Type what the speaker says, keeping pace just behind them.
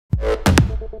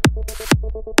Hey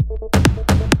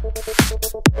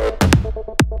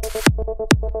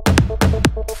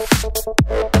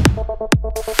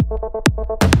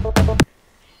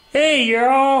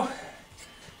y'all,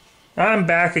 I'm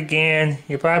back again.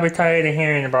 You're probably tired of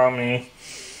hearing about me.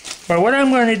 But what I'm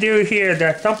going to do here,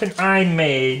 that's something I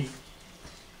made.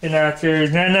 And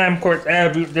then of course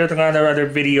there's a lot of other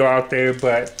video out there,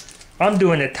 but I'm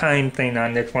doing a time thing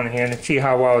on this one here to see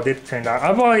how well this turned out.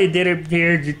 I've already did it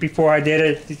here just before I did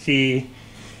it to see.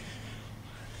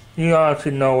 You all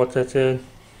should know what this is.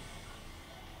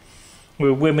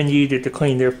 Where women use it to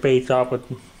clean their face off with,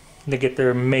 to get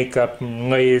their makeup and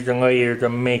layers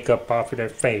of makeup off of their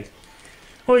face.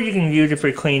 Or you can use it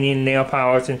for cleaning nail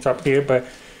polish and stuff here, but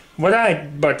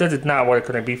this is not what it's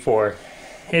gonna be for.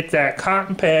 It's that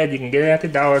cotton pad. You can get it at the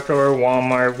dollar store,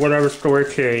 Walmart, whatever store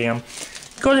carry them.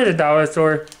 Go to the dollar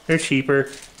store, they're cheaper.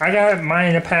 I got mine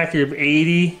in a package of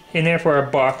 80 in there for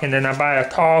 $1, and then I buy a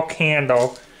tall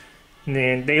candle. And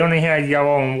then they only had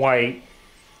yellow and white.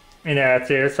 And that's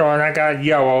there. So I got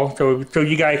yellow, so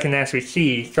you guys can actually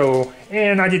see. So,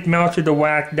 and I just melted the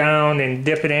wax down and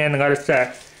dip it in and let it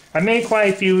set. I made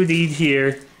quite a few of these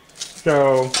here.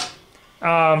 So,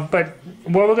 but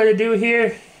what we're gonna do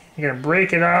here, you're gonna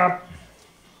break it up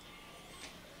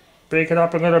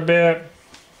a little bit,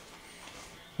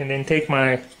 and then take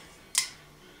my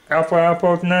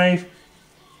alpha knife,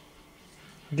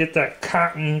 get that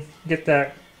cotton, get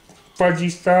that fudgy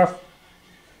stuff.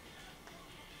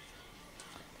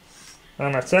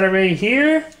 I'm gonna set it right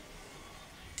here.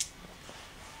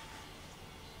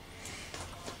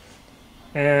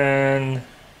 And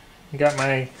got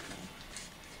my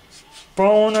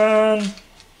phone on.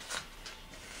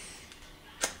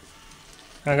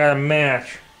 I got a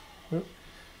match.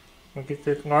 I'll get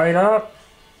this light up.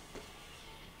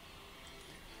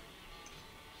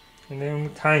 And then we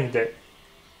timed it.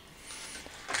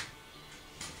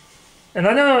 And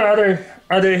I know other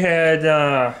had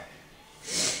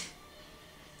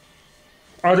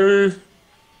other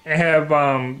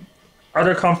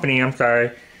company, I'm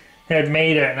sorry, had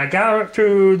made it, and I got it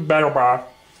through the Battle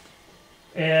Box,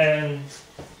 and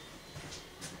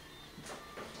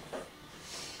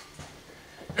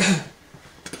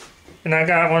I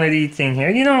got one of these things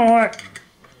here. You know what?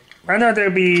 I know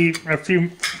there'll be a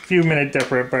few minutes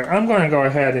different, but I'm going to go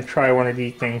ahead and try one of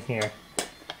these things here.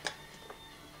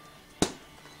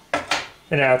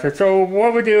 And after, so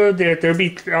what we do is there'll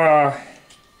be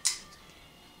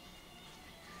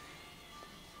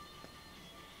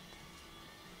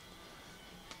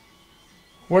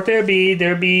what there'll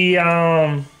be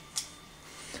a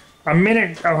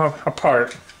minute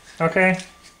apart, okay?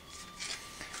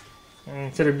 And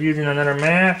instead of using another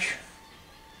match,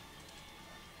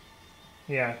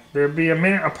 yeah, there'll be a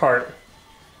minute apart.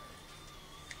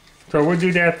 So we'll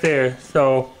do that there.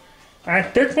 So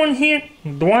at this one here,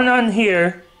 the one on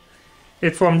here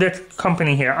is from this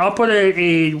company here. I'll put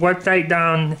a website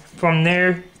down from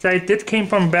their site. This came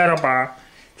from BattleBot.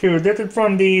 So this is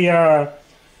from the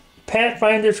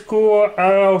Pathfinder School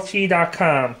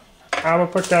LLC.com. I will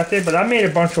put that there, but I made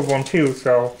a bunch of them too,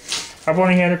 so I've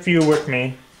only had a few with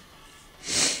me.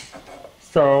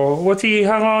 So we'll see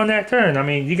how long that turns. I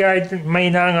mean, you guys may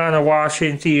not want to wash it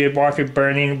and see it, watch it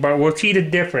burning, but we'll see the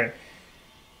difference.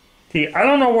 See, I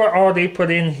don't know what all they put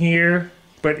in here,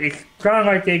 but it sounds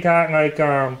like they got like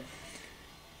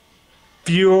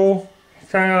fuel,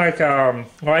 kind of like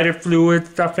lighter fluid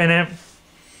stuff in it.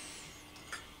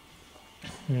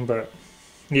 But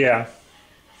yeah,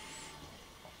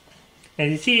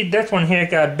 and you see this one here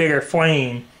got a bigger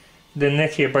flame than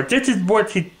this here, but this is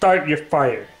what you start your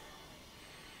fire.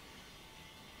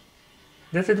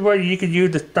 This is what you could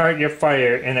use to start your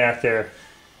fire in out there.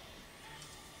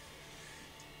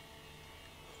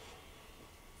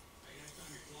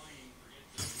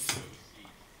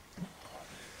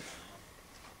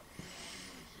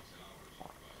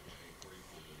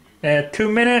 And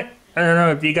 2 minutes, I don't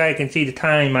know if you guys can see the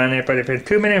time on it, but if it's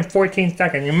 2 minutes and 14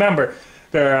 seconds, remember,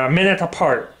 they're minutes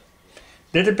apart.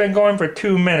 This has been going for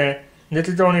 2 minutes. This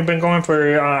has only been going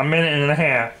for a minute and a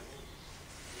half.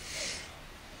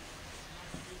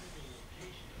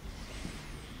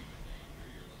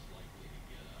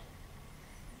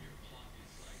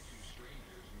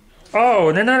 Oh,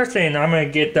 and another thing, I'm going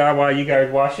to get that while you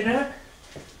guys washing it.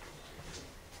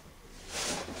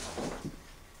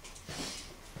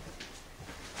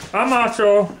 I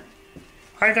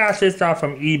got this stuff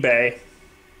from eBay.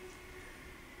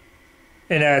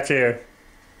 And that's it.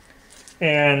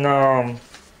 And, I'll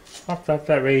put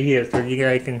that right here so you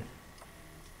guys can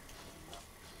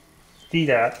see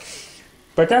that.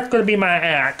 But that's going to be my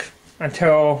axe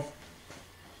until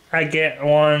I get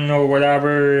one or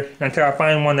whatever until I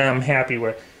find one that I'm happy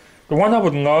with. The one I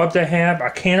would love to have, I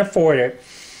can't afford it.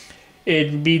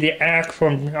 It'd be the axe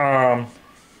from, can't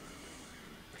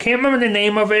remember the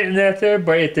name of it and that's it,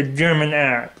 but it's a German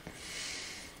axe.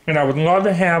 And I would love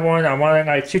to have one. I want it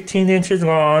like 16 inches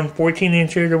long, 14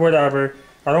 inches or whatever.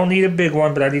 I don't need a big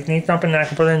one, but I just need something that I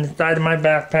can put inside of my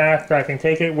backpack so I can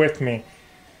take it with me.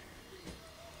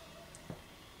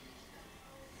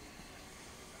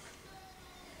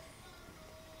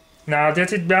 Now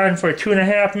this is done for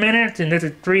 2.5 minutes and this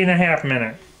is 3.5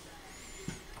 minutes.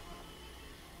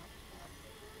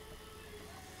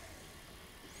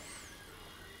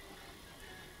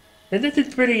 And this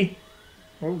is pretty,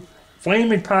 well,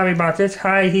 flame is probably about this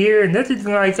high here, and this is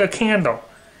like a candle.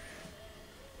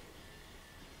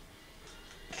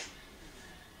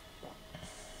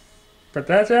 But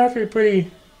that's actually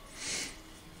pretty,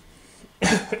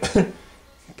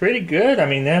 pretty good. I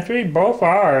mean, that's really both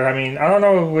are. I mean, I don't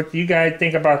know what you guys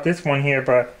think about this one here,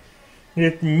 but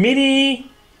this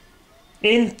mini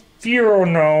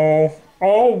inferno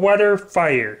all-weather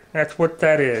fire. That's what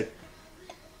that is.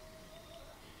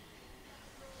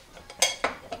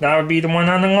 That would be the one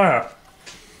on the left.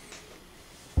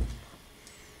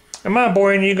 I'm not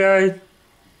boring you guys,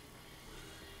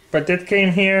 but this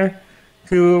came here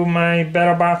to my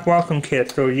BattleBox welcome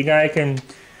kit, so you guys can,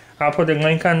 I'll put a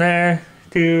link on there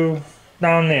to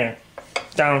down there,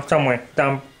 down somewhere,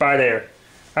 down by there.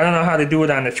 I don't know how to do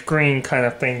it on the screen kind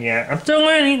of thing yet. I'm still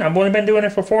learning. I've only been doing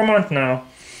it for 4 months now.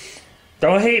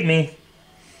 Don't hate me.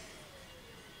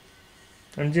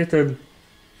 I'm just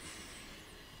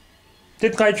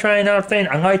like trying out things.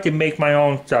 I like to make my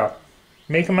own stuff.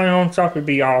 Making my own stuff would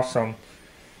be awesome.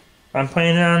 I'm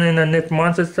planning on in the next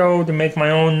month or so to make my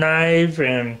own knives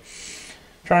and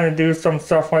trying to do some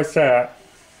stuff like that.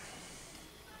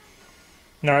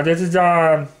 Now this is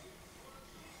now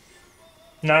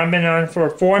I've been on for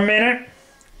 4 minutes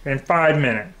and 5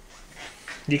 minutes.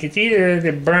 You can see that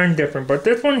it burned different, but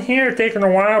this one here is taking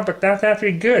a while, but that's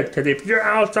actually good because if you're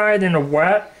outside in the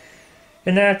wet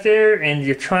and that's there and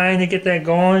you're trying to get that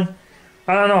going,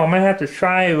 I don't know, I might have to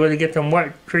try it to get some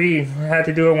wet trees. I have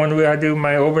to do it when I do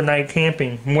my overnight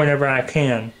camping whenever I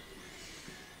can.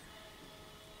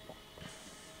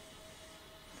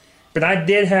 But I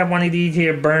did have one of these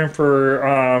here burn for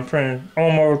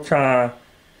almost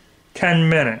 10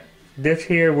 minutes. This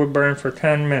here would burn for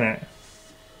 10 minutes.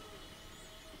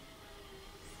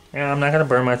 Yeah, I'm not gonna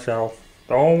burn myself.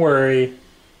 Don't worry.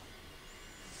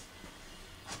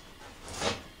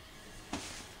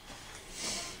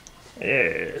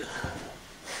 Yeah.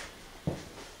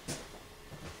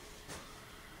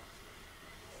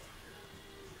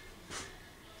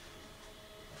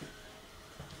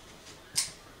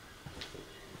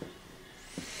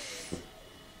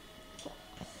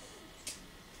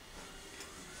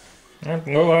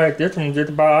 Look like this one's just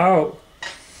about out.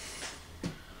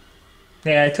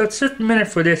 Yeah, it took 6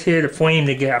 minutes for this here, the flame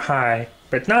to get high.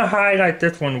 But not high like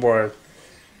this one was.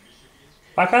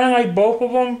 I kind of like both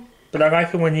of them, but I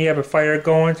like it when you have a fire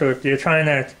going. So if you're trying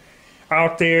to,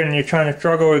 out there and you're trying to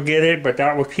struggle to get it, but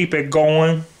that will keep it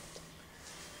going.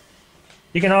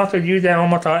 You can also use that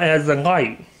almost as a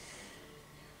light.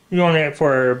 You only it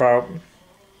for about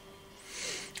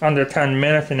under 10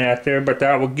 minutes in that there, but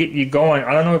that will get you going.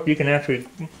 I don't know if you can actually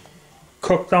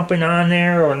cook something on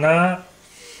there or not.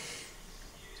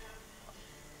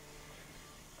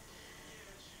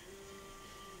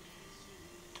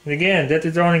 And again, this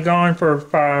is only going for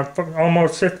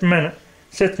almost 6 minutes.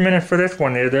 6 minutes for this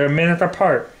one. They're a minute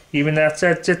apart. Even that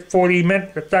said just 40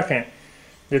 minutes a second.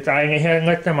 Just I had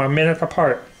let them a minute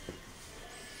apart.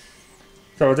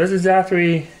 So this is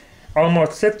actually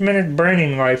almost 6 minutes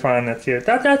burning life on this here.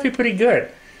 That's actually pretty good.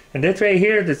 And this right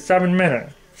here is 7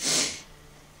 minutes.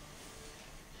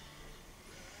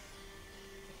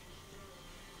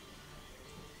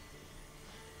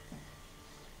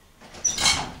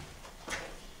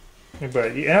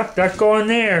 But yep, that's going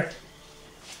there.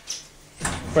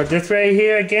 But this right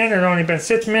here again, it's only been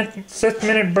 6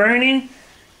 minute burning,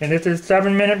 and this is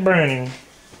 7 minute burning.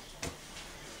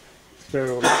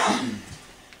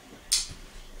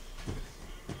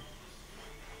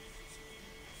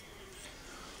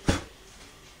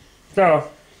 So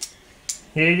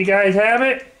here you guys have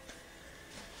it.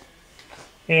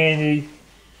 And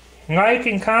like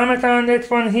and comment on this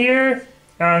one here.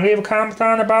 Leave a comment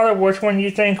on about it, which one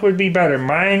you think would be better.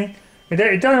 Mine,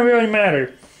 it doesn't really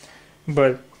matter.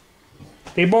 But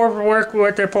they both work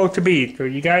what they're supposed to be. So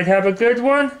you guys have a good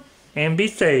one, and be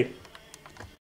safe.